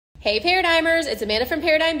Hey Paradigmers, it's Amanda from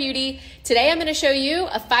Paradigm Beauty. Today I'm going to show you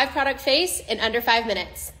a 5-product face in under 5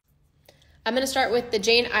 minutes. I'm going to start with the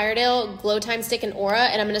Jane Iredale Glow Time Stick in Aura,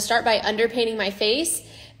 and I'm going to start by underpainting my face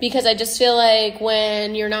because I just feel like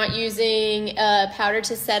when you're not using a powder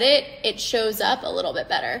to set it, it shows up a little bit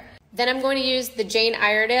better. Then I'm going to use the Jane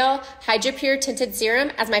Iredale HydroPure Tinted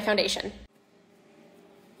Serum as my foundation.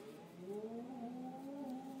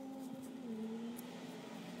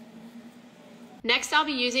 Next, I'll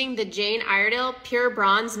be using the Jane Iredale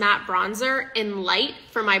PureBronze Matte Bronzer in Light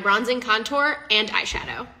for my bronzing contour and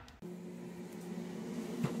eyeshadow.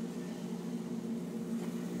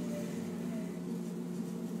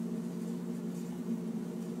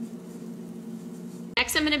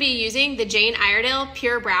 Next, I'm going to be using the Jane Iredale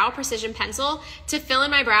PureBrow Precision Pencil to fill in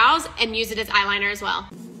my brows and use it as eyeliner as well.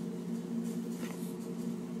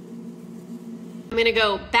 I'm going to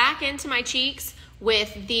go back into my cheeks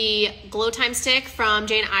with the Glow Time Stick from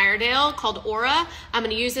Jane Iredale called Aura. I'm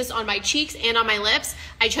going to use this on my cheeks and on my lips.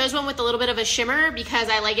 I chose one with a little bit of a shimmer because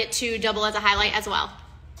I like it to double as a highlight as well.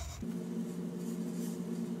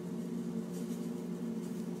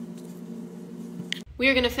 We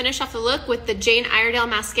are going to finish off the look with the Jane Iredale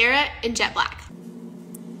Mascara in Jet Black.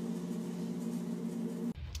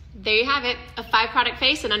 There you have it, a 5-product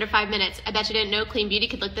face in under 5 minutes. I bet you didn't know clean beauty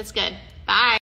could look this good.